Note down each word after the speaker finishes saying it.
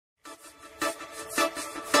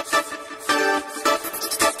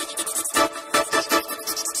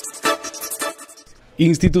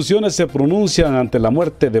Instituciones se pronuncian ante la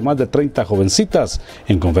muerte de más de 30 jovencitas.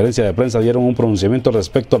 En conferencia de prensa dieron un pronunciamiento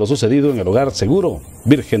respecto a lo sucedido en el Hogar Seguro,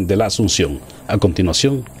 Virgen de la Asunción. A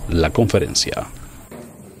continuación, la conferencia.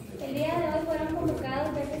 El día de hoy fueron convocados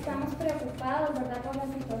ya que estamos preocupados, ¿verdad?, por la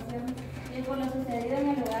situación, por lo sucedido en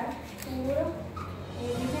el Hogar Seguro,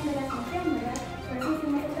 Virgen de la Asunción, ¿verdad? Por eso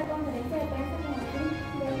hicimos esta conferencia de prensa con el fin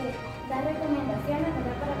de dar recomendaciones,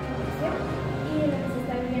 ¿verdad?, para la prevención y de lo que se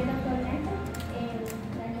está viviendo actualmente en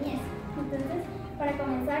la niñez. Entonces, para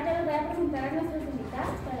comenzar, yo les voy a presentar a nuestros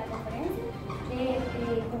invitados para la conferencia.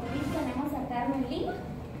 Como dice, tenemos a Carmen Lima.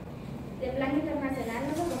 De Plan Internacional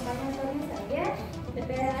nos acompaña Antonio Salguer. De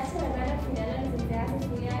PDH, ¿verdad?, la auxiliar de la licenciada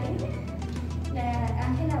Cecilia Ante.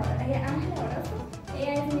 Ángela Orozco.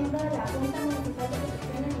 Ella es miembro de la Junta Municipal de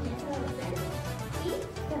Protección de Niñez y Adolescentes y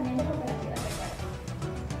también de Cooperativa Recuerdo.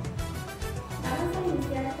 Vamos a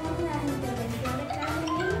iniciar con la intervención de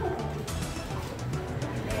Carmen Lima.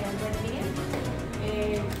 Buen día.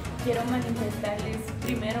 Quiero manifestarles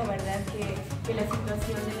primero, ¿verdad?, que la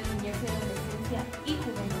situación de la niñez y adolescencia y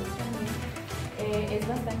juventud también es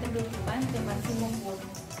bastante preocupante, máximo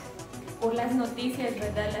por las noticias,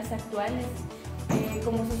 ¿verdad?, las actuales.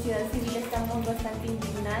 Como sociedad civil estamos bastante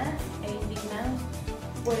indignadas e indignados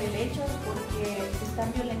por el hecho, porque se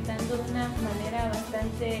están violentando de una manera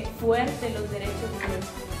bastante fuerte los derechos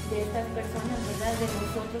de estas personas, ¿verdad?, de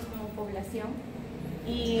nosotros como población.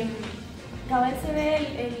 Y cada vez se ve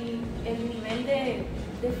el nivel de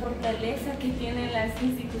fortaleza que tienen las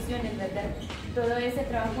instituciones, ¿verdad? Todo ese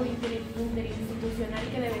trabajo interinstitucional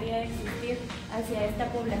que debería existir hacia esta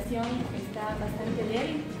población está bastante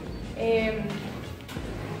débil.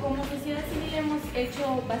 Como sociedad civil hemos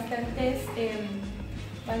hecho bastantes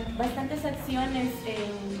acciones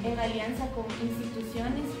en alianza con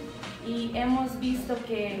instituciones y hemos visto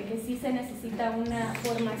que sí se necesita una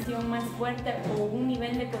formación más fuerte o un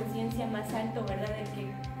nivel de conciencia más alto, ¿verdad?,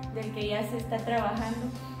 del que ya se está trabajando.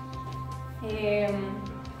 En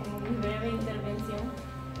mi breve intervención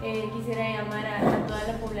quisiera llamar a toda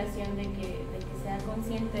la población de que sea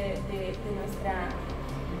consciente de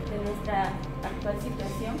nuestra actual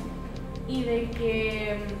situación y de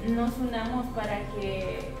que nos unamos para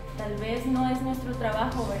que tal vez no es nuestro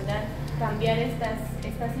trabajo, ¿verdad?, cambiar esta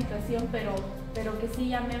situación, pero que sí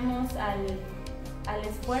llamemos al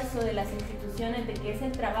esfuerzo de las instituciones, de que es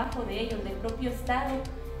el trabajo de ellos, del propio Estado,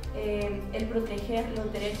 el proteger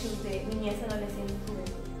los derechos de niñez, adolescentes y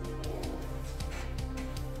juventud.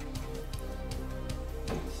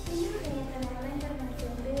 Tenemos la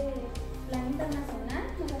intervención de Plan Internacional.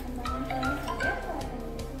 Nos acompaña Antonio Salguer para que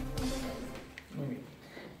Muy bien.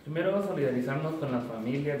 Primero, solidarizarnos con las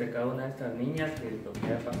familias de cada una de estas niñas, que lo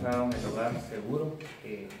que ha pasado en el Hogar Seguro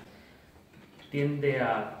tiende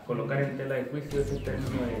a colocar en tela de juicio ese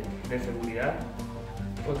término de seguridad.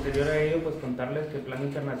 Posterior a ello, pues contarles que el Plan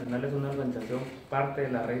Internacional es una organización parte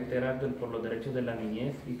de la Red Integral por los Derechos de la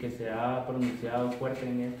Niñez y que se ha pronunciado fuerte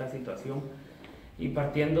en esta situación. Y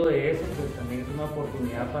partiendo de eso, pues también es una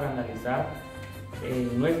oportunidad para analizar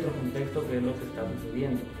en nuestro contexto qué es lo que está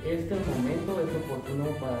sucediendo. Este momento es oportuno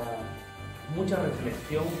para mucha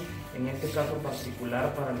reflexión, en este caso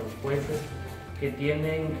particular para los jueces que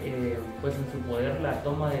tienen pues en su poder la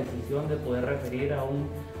toma de decisión de poder referir a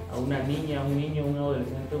una niña, a un niño, a un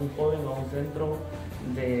adolescente, a un joven, a un centro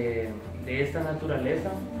de esta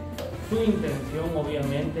naturaleza. Su intención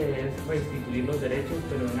obviamente es restituir los derechos,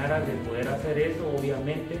 pero en aras de poder hacer eso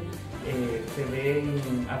obviamente se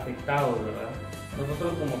ven afectados, ¿verdad?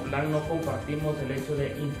 Nosotros como plan no compartimos el hecho de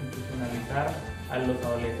institucionalizar a los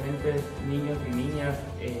adolescentes, niños y niñas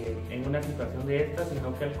en una situación de esta,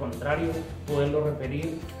 sino que al contrario, poderlo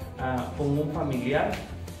referir con un familiar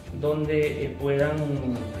donde puedan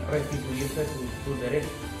restituirse sus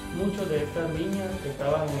derechos. Muchos de estas niñas que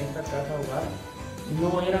estaban en esta casa hogar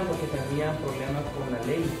no eran porque tenían problemas con la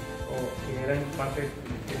ley o que eran parte,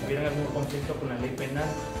 que tuvieran algún conflicto con la ley penal,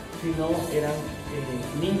 sino eran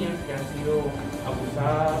niñas que han sido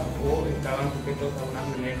abusadas o estaban sujetos a una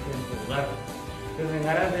violencia en su hogar. Entonces, en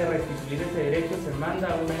aras de restituir ese derecho, se manda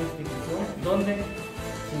a una institución donde,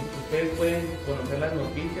 si ustedes pueden conocer las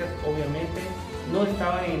noticias, obviamente no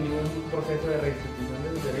estaban en ningún proceso de restitución de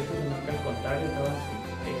sus derechos, sino que al contrario estaban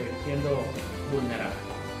siendo vulnerados.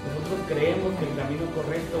 Nosotros creemos que el camino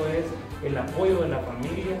correcto es el apoyo de la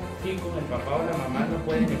familia. Sí, con el papá o la mamá no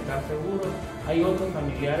pueden estar seguros, hay otros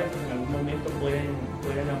familiares que en algún momento pueden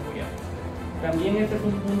apoyar. También este es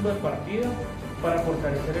un punto de partida para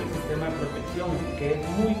fortalecer el sistema de protección, que es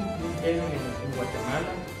muy débil en Guatemala,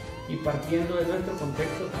 y partiendo de nuestro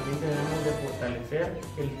contexto también debemos de fortalecer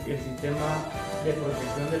el sistema de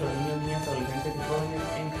protección de los niños, niñas, adolescentes y jóvenes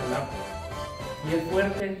en Jalapa. Y es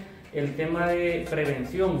fuerte el tema de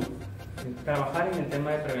prevención, trabajar en el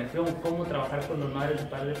tema de prevención, cómo trabajar con los madres y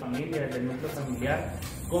padres de familia, desde el núcleo familiar,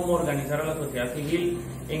 cómo organizar a la sociedad civil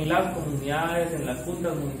en las comunidades, en las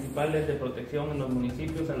juntas municipales de protección, en los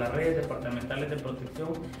municipios, en las redes departamentales de protección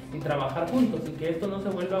y trabajar juntos, y que esto no se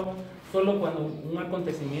vuelva solo cuando un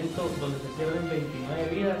acontecimiento donde se pierden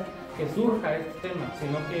 29 vidas, que surja este tema,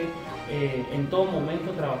 sino que en todo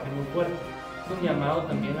momento trabajemos fuerte. Es un llamado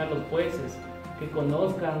también a los jueces, que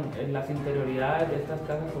conozcan las interioridades de estas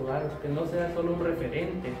casas hogares, que no sea solo un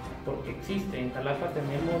referente, porque existe. En Jalapa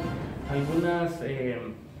tenemos algunas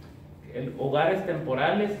hogares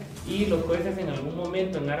temporales y los jueces en algún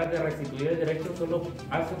momento, en aras de restituir el derecho, solo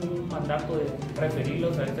hacen un mandato de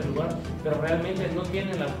referirlos a este lugar, pero realmente no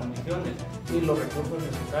tienen las condiciones ni los recursos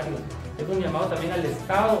necesarios. Es un llamado también al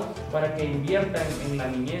Estado para que invierta en la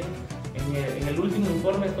niñez. En el último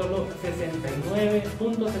informe solo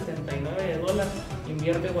 $69.69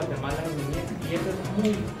 invierte Guatemala en niñez, y eso es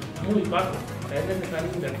muy bajo. Es necesario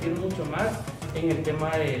invertir mucho más en el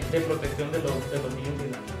tema de protección de los niños y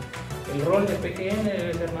las niñas. El rol de PGN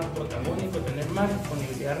debe ser más protagónico, tener más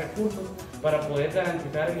disponibilidad de recursos para poder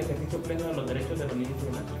garantizar el ejercicio pleno de los derechos de los niños y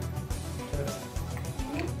las niñas.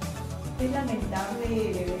 Es lamentable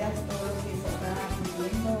de veras todo lo que se está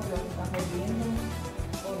viviendo, lo que estamos viendo,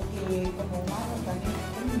 porque como humanos también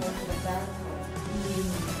tenemos, ¿verdad? Y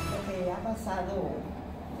lo que ha pasado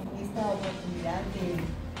en esta oportunidad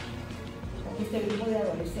con este grupo de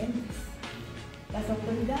adolescentes. Las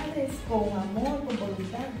autoridades con amor, con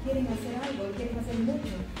voluntad, quieren hacer algo, quieren hacer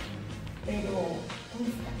mucho, pero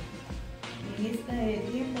cuesta. Y en este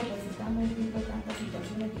tiempo pues estamos viendo tantas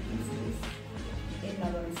situaciones difíciles en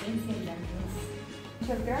la adolescencia y la niñez.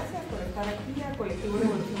 Muchas gracias por estar aquí al Colectivo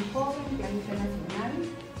Revolución Joven, Plan Internacional,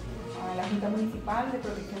 a la Junta Municipal de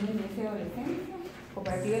Protección de Niñez y Adolescencia,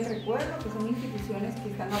 Cooperativa del Recuerdo, que son instituciones que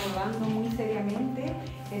están abordando muy seriamente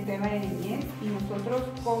el tema de niñez, y nosotros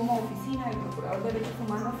como Oficina del Procurador de Derechos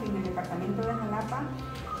Humanos en el departamento de Jalapa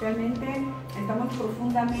realmente estamos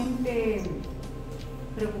profundamente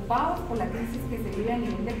preocupados por la crisis que se vive a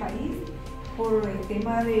nivel del país, por el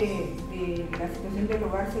tema de la situación del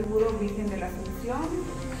Hogar Seguro Virgen de la Asunción.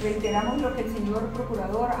 Reiteramos lo que el señor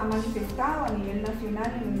Procurador ha manifestado a nivel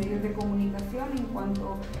nacional en los medios de comunicación en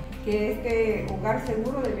cuanto que este Hogar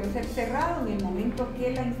Seguro debió ser cerrado en el momento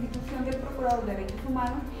que la institución del Procurador de Derechos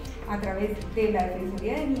Humanos, a través de la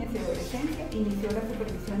Defensoría de Niñez y Adolescencia, inició las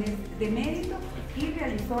supervisiones de mérito y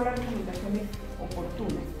realizó las recomendaciones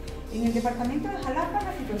oportunas. En el departamento de Jalapa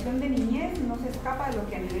la situación de niñez no se escapa de lo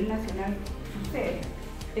que a nivel nacional sucede.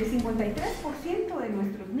 El 53% de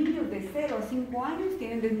nuestros niños de 0 a 5 años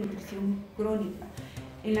tienen desnutrición crónica.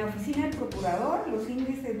 En la oficina del procurador, los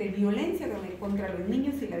índices de violencia contra los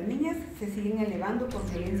niños y las niñas se siguen elevando por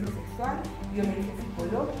violencia sexual, violencia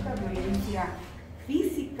psicológica, violencia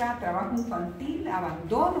física, trabajo infantil,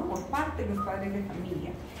 abandono por parte de los padres de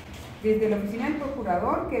familia. Desde la oficina del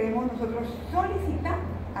procurador queremos nosotros solicitar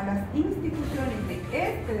a las instituciones de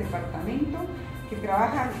este departamento que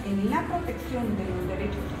trabajan en la protección de los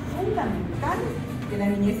derechos fundamentales de la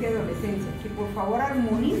niñez y adolescencia, que por favor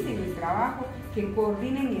armonicen el trabajo, que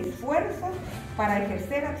coordinen esfuerzos para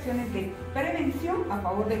ejercer acciones de prevención a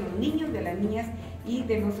favor de los niños, de las niñas y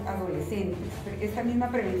de los adolescentes. Esta misma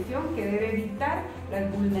prevención que debe evitar las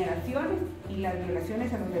vulneraciones y las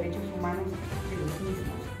violaciones a los derechos humanos de los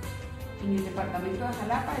mismos. En el departamento de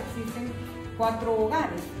Jalapa existen 4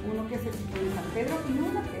 hogares, uno que se sitúa en San Pedro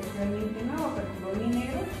Pinula, que es realmente nuevo, aperturó en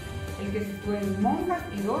enero, el que se sitúa en Monjas,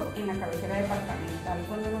 y 2 en la cabecera departamental.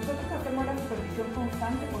 Cuando nosotros hacemos la supervisión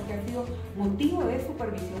constante, porque ha sido motivo de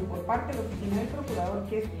supervisión por parte de la oficina del procurador,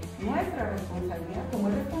 que es nuestra responsabilidad, como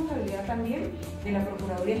es responsabilidad también de la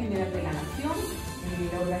Procuraduría General de la Nación,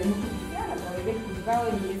 del organismo judicial, a través del Juzgado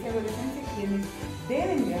de Niñez y Adolescencia, quienes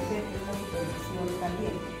deben de hacer esta supervisión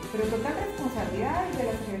también. Pero total responsabilidad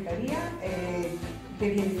de la Secretaría de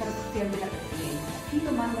Bienestar Social de la Presidencia. Aquí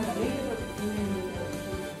lo manda la Ley de Protección de Niños y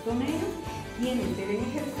Adolescentes. Son ellos quienes deben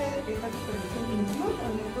ejercer esta supervisión, incluso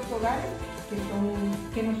en estos hogares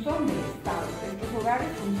que no son del Estado. Estos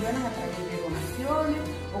hogares funcionan a través de donaciones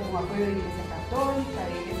o con apoyo de Iglesia Católica,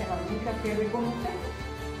 de Iglesia Evangélica, que reconocen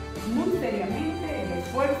muy seriamente el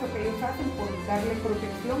esfuerzo que ellos hacen por darle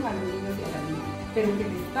protección a los niños y a las niñas, pero que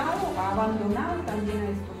el Estado ha abandonado también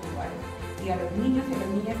a estos hogares y a los niños y a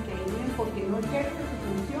las niñas que viven, porque no ejerce su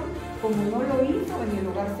función, como no lo hizo en el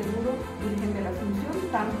Hogar Seguro Virgen de la Asunción,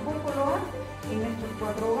 tampoco lo hace en estos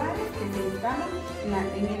 4 hogares que se instalan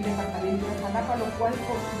en el departamento de Jalapa, lo cual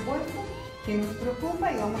por supuesto que nos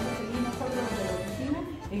preocupa, y vamos a seguir nosotros desde la oficina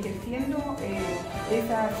ejerciendo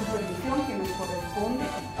esa supervisión que nos corresponde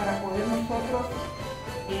para poder nosotros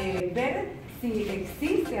ver si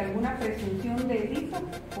existe alguna presunción de delito,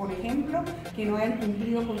 por ejemplo, que no hayan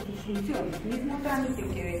cumplido con sus funciones. Mismo trámite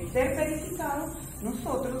que debe ser verificado,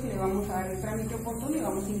 nosotros le vamos a dar el trámite oportuno y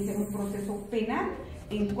vamos a iniciar un proceso penal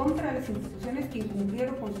en contra de las instituciones que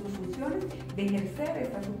incumplieron con sus funciones de ejercer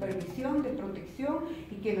esta supervisión de protección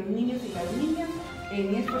y que los niños y las niñas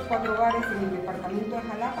en estos 4 hogares en el departamento de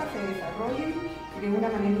Jalapa se desarrollen de una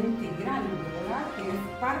manera integral, ¿verdad? Que es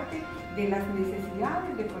parte de las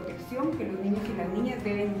necesidades de protección que los niños y las niñas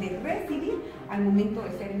deben de recibir al momento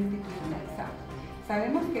de ser institucionalizados.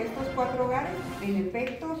 Sabemos que estos 4 hogares, en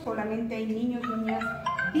efecto, solamente hay niños y niñas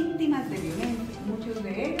víctimas de violencia, muchos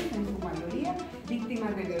de ellos, en su mayoría,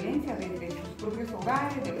 víctimas de violencia desde sus propios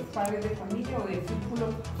hogares, de los padres de familia o del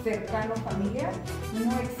círculo cercano familiar.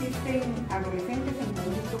 No existen adolescentes en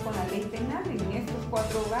conflicto con la ley penal en estos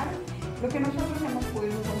 4 hogares. Lo que nosotros hemos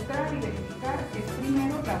podido encontrar y verificar es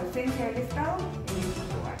primero la ausencia del Estado en estos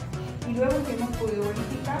hogares. Y luego que hemos podido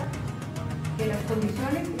verificar que las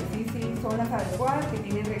condiciones sí son las adecuadas, que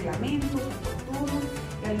tienen reglamentos oportunos,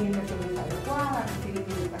 la alimentación es adecuada, reciben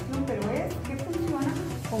educación, pero es que funciona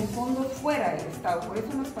con fondos fuera del Estado. Por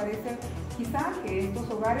eso nos parece quizá que estos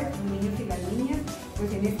hogares, los niños y las niñas,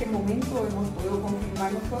 pues en este momento hemos podido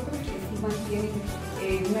confirmar nosotros que sí mantienen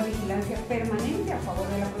una vigilancia permanente a favor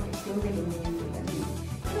de la protección de los niños y las niñas.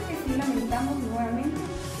 Creo que sí lamentamos nuevamente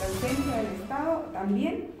la ausencia del Estado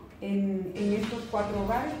también en estos 4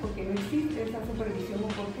 hogares porque no existe esa supervisión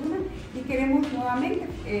oportuna y queremos nuevamente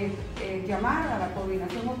llamar a la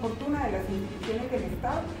coordinación oportuna de las instituciones del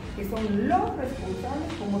Estado que son los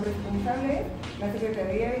responsables, como responsable es la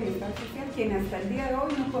Secretaría de Bienestar Social, quien hasta el día de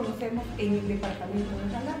hoy no conocemos en el departamento de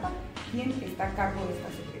Jalapa quién está a cargo de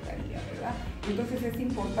esta secretaría, ¿verdad? Entonces es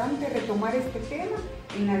importante retomar este tema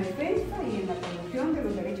en la defensa y en la promoción de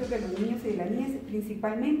los derechos de los niños y de las niñas,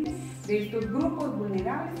 principalmente de estos grupos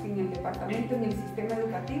vulnerables que en el departamento, en el sistema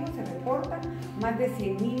educativo, se reportan más de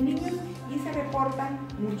 100.000 niños y se reportan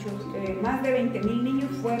más de 20.000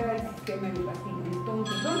 niños fuera del sistema educativo.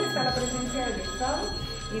 Entonces, ¿dónde está la presencia del Estado?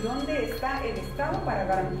 ¿Y dónde está el Estado para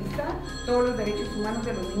garantizar todos los derechos humanos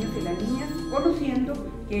de los niños y las niñas, conociendo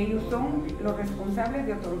que ellos son los responsables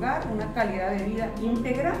de otorgar una calidad de vida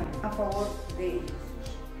integral a favor de ellos?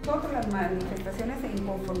 Nosotros las manifestaciones e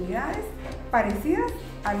inconformidades parecidas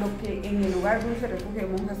a lo que en el Hogar Dulce Refugio de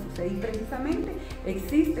Monjas sucedió precisamente,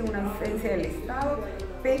 existe una ausencia del Estado,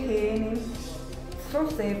 PGN,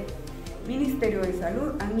 SOCEP, Ministerio de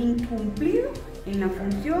Salud han incumplido en la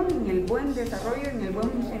función, en el buen desarrollo, en el buen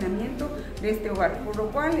funcionamiento de este hogar, por lo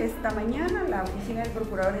cual esta mañana la Oficina del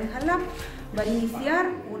Procurador en Jalapa va a iniciar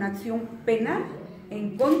una acción penal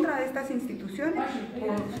en contra de estas instituciones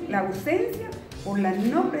por la ausencia, por la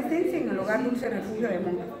no presencia en el Hogar Dulce Refugio de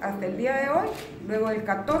Monjas. Hasta el día de hoy, luego del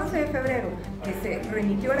 14 de febrero que se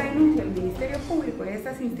remitió la denuncia al Ministerio Público de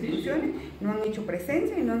estas instituciones, no han hecho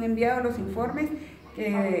presencia y no han enviado los informes que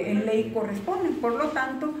en ley corresponden. Por lo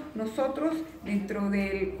tanto, nosotros,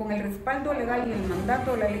 con el respaldo legal y el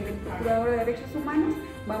mandato de la Ley del Procurador de Derechos Humanos,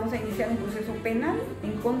 vamos a iniciar un proceso penal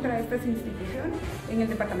en contra de estas instituciones en el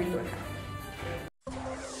departamento de Jalapa.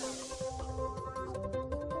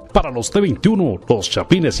 Para los T21, los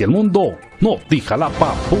Chapines y el mundo,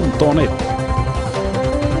 notijalapa.net.